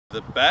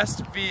The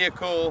best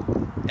vehicle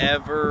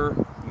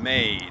ever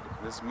made.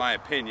 This is my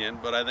opinion,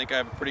 but I think I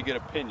have a pretty good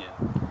opinion.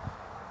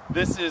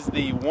 This is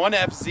the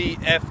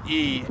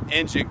 1FZFE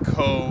engine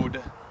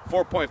code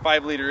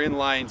 4.5 liter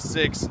inline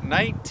 6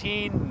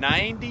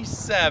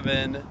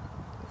 1997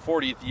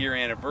 40th year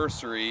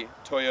anniversary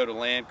Toyota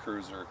Land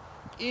Cruiser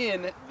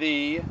in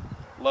the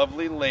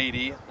lovely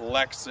lady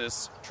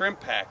Lexus trim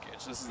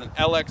package. This is an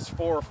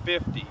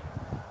LX450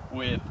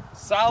 with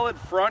solid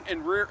front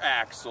and rear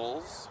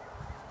axles,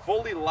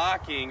 fully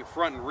locking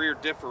front and rear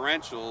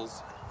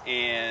differentials,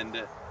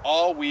 and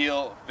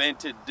all-wheel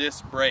vented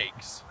disc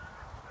brakes.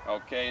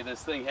 Okay,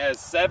 this thing has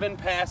 7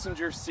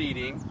 passenger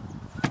seating,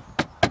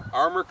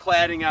 armor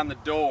cladding on the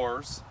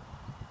doors,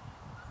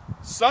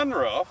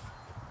 sunroof,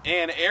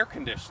 and air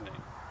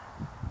conditioning.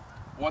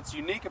 What's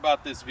unique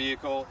about this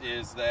vehicle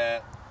is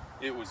that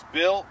it was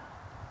built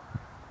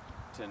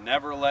to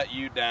never let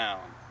you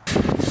down.